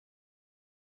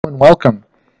welcome.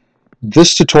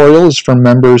 This tutorial is for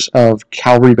members of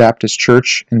Calvary Baptist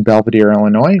Church in Belvidere,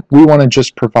 Illinois. We want to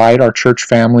just provide our church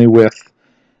family with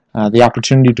the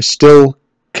opportunity to still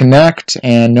connect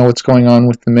and know what's going on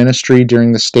with the ministry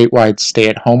during the statewide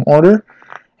stay-at-home order.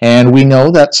 And we know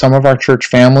that some of our church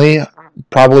family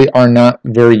probably are not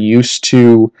very used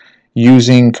to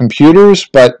using computers,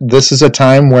 but this is a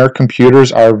time where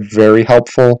computers are very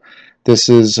helpful. This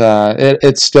is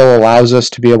it still allows us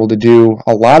to be able to do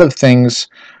a lot of things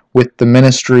with the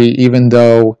ministry, even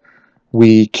though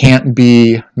we can't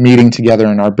be meeting together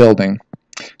in our building.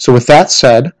 So with that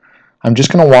said, I'm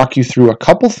just going to walk you through a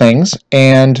couple things,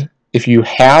 and if you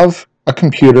have a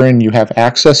computer and you have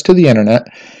access to the internet,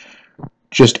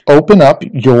 just open up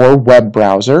your web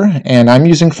browser, and I'm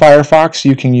using Firefox.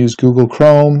 You can use Google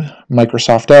Chrome,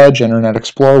 Microsoft Edge, Internet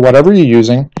Explorer, whatever you're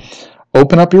using.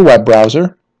 Open up your web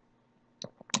browser,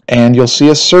 and you'll see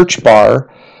a search bar.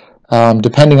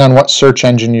 Depending on what search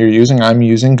engine you're using, I'm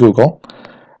using Google,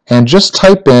 and just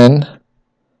type in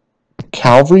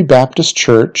Calvary Baptist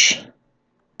Church,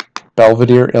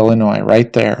 Belvidere, Illinois,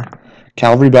 right there.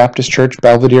 Calvary Baptist Church,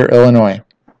 Belvidere, Illinois.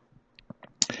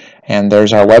 And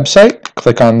there's our website.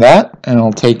 Click on that, and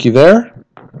it'll take you there.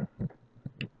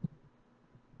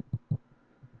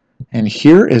 And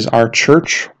here is our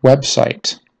church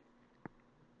website.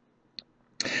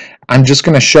 I'm just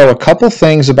going to show a couple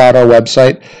things about our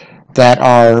website that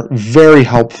are very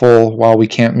helpful while we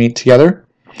can't meet together.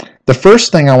 The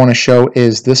first thing I want to show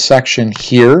is this section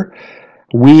here.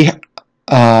 We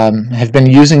have been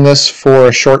using this for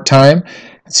a short time.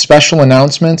 Special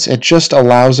announcements. It just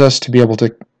allows us to be able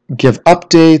to give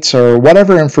updates or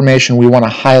whatever information we want to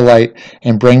highlight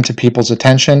and bring to people's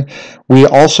attention. We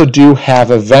also do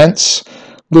have events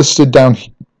listed down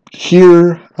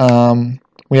here.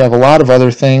 We have a lot of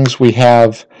other things. We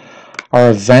have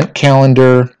our event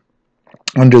calendar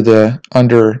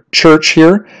under church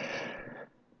here.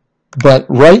 But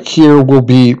right here will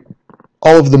be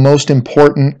all of the most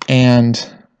important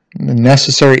and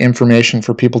necessary information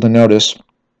for people to notice.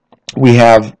 We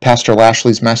have Pastor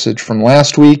Lashley's message from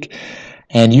last week,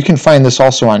 and you can find this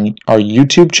also on our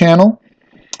YouTube channel.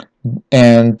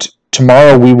 And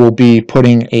tomorrow we will be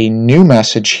putting a new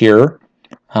message here.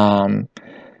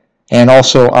 And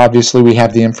also, obviously, we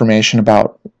have the information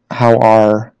about how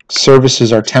our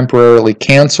services are temporarily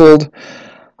canceled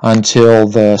until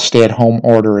the stay-at-home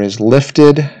order is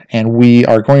lifted, and we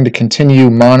are going to continue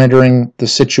monitoring the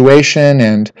situation,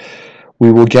 and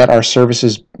we will get our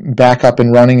services back up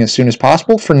and running as soon as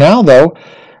possible. For now, though,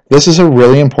 this is a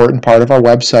really important part of our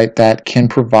website that can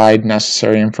provide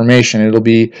necessary information. It'll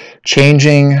be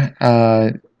changing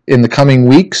in the coming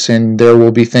weeks, and there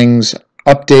will be things,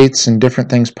 updates and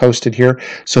different things posted here,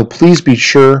 so please be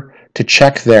sure to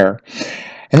check there.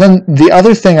 And then the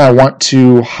other thing I want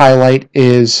to highlight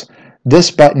is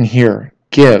this button here,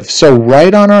 Give. So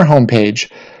right on our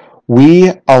homepage,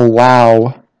 we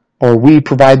allow, or we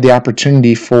provide the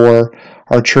opportunity for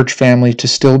our church family to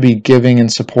still be giving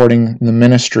and supporting the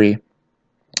ministry.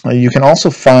 You can also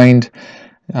find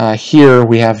here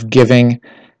we have giving,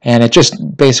 and it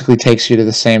just basically takes you to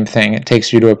the same thing. It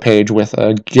takes you to a page with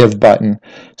a give button.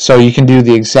 So you can do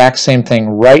the exact same thing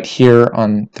right here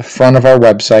on the front of our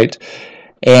website.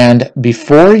 And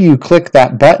before you click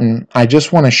that button, I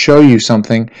just want to show you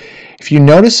something. If you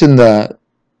notice in the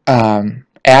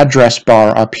address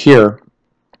bar up here,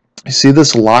 you see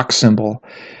this lock symbol.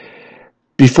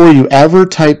 Before you ever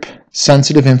type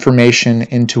sensitive information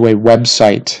into a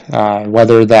website,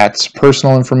 whether that's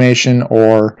personal information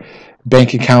or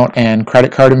bank account and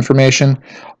credit card information,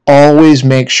 always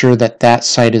make sure that that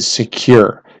site is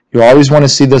secure. You always want to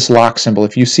see this lock symbol.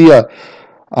 If you see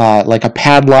like a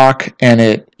padlock and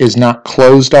it is not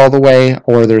closed all the way,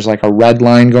 or there's like a red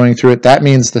line going through it, that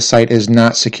means the site is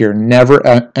not secure. Never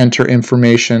enter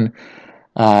information,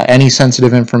 any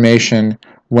sensitive information,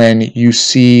 when you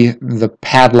see the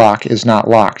padlock is not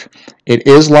locked. It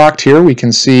is locked here. We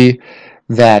can see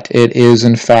that it is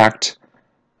in fact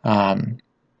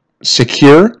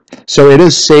secure, so it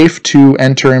is safe to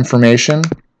enter information.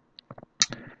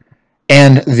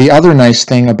 And the other nice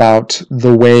thing about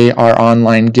the way our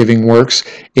online giving works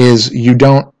is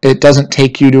it doesn't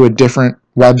take you to a different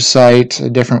website, a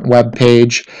different web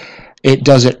page. It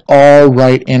does it all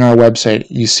right in our website.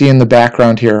 You see in the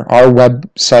background here, our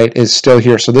website is still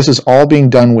here. So this is all being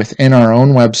done within our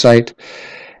own website.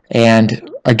 And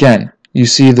again, you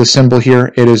see the symbol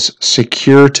here. It is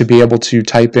secure to be able to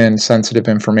type in sensitive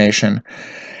information.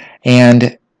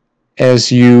 And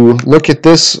as you look at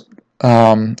this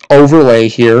overlay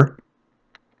here,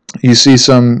 you see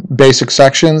some basic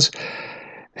sections. It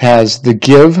has the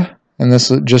give, and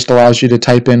this just allows you to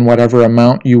type in whatever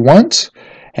amount you want,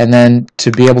 and then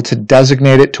to be able to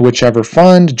designate it to whichever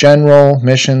fund, general,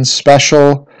 missions,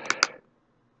 special.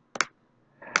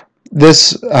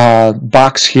 This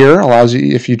box here allows you,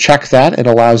 if you check that, it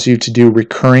allows you to do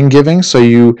recurring giving, so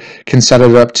you can set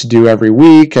it up to do every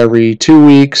week, every 2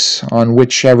 weeks, on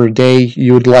whichever day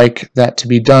you would like that to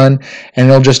be done, and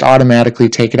it'll just automatically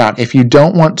take it out. If you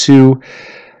don't want to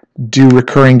do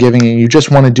recurring giving and you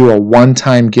just want to do a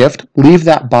one-time gift, leave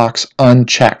that box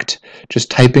unchecked.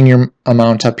 Just typing your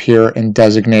amount up here and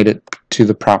designate it to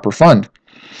the proper fund.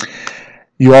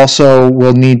 You also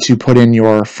will need to put in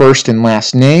your first and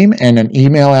last name and an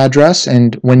email address,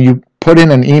 and when you put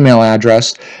in an email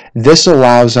address, this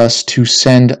allows us to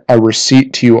send a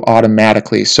receipt to you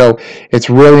automatically. So it's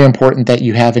really important that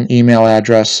you have an email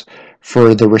address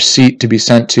for the receipt to be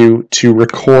sent to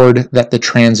record that the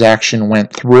transaction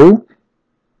went through.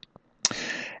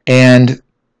 And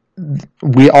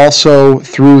we also,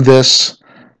 through this,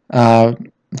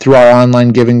 through our online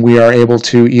giving, we are able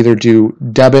to either do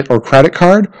debit or credit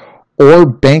card or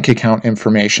bank account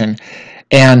information.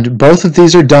 And both of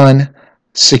these are done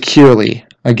securely.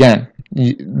 Again,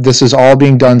 this is all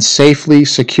being done safely,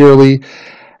 securely.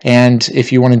 And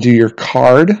if you want to do your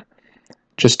card,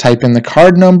 just type in the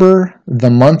card number, the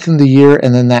month and the year,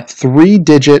 and then that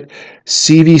 3-digit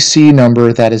CVC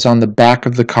number that is on the back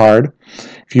of the card.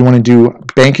 If you want to do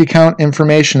bank account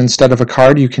information instead of a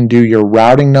card, you can do your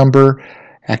routing number,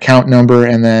 account number,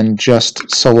 and then just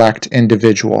select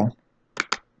individual.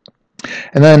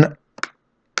 And then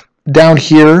down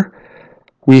here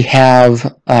we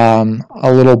have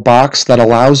a little box that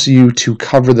allows you to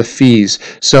cover the fees.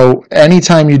 So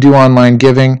anytime you do online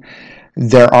giving,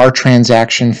 there are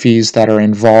transaction fees that are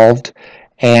involved,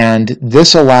 and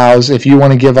this allows, if you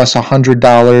want to give us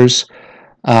 $100,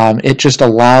 it just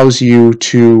allows you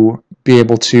to be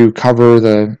able to cover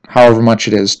the however much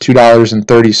it is,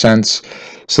 $2.30,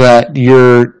 so that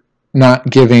you're not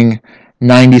giving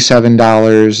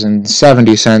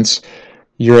 $97.70.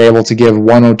 You're able to give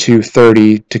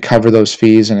 $102.30 to cover those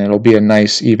fees, and it'll be a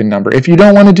nice even number. If you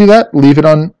don't want to do that, leave it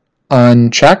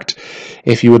unchecked.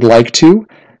 If you would like to,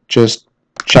 just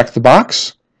check the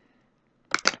box.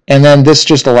 And then this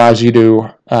just allows you to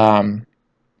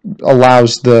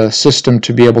allows the system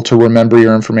to be able to remember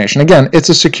your information. Again, it's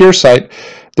a secure site.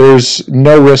 There's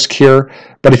no risk here,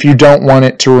 but if you don't want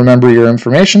it to remember your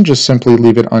information, just simply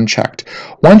leave it unchecked.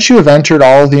 Once you have entered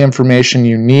all of the information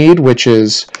you need, which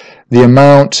is the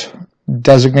amount,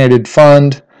 designated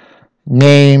fund,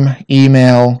 name,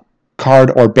 email,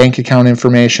 card or bank account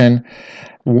information,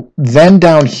 then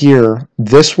down here,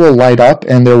 this will light up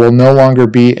and there will no longer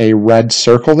be a red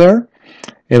circle there.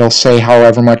 It'll say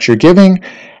however much you're giving,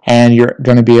 and you're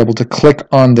going to be able to click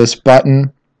on this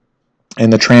button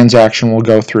and the transaction will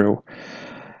go through.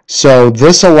 So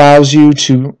this allows you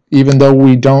to, even though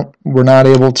we're not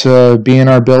able to be in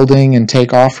our building and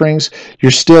take offerings,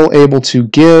 you're still able to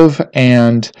give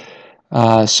and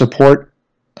support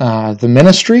the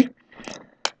ministry.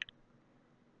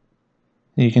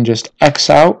 You can just X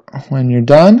out when you're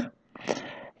done,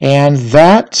 and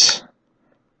that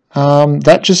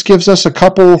just gives us a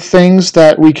couple things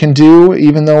that we can do.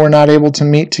 Even though we're not able to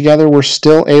meet together, we're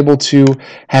still able to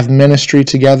have ministry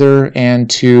together and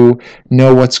to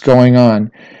know what's going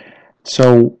on.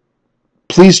 So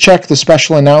please check the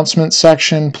special announcements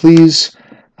section. Please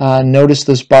notice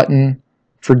this button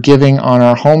for giving on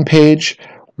our homepage.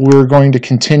 We're going to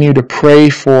continue to pray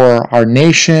for our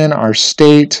nation, our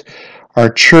state, our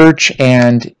church,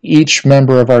 and each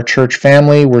member of our church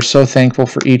family. We're so thankful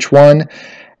for each one.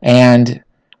 And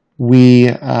we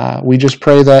just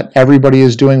pray that everybody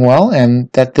is doing well and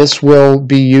that this will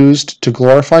be used to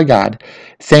glorify God.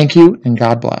 Thank you, and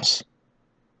God bless.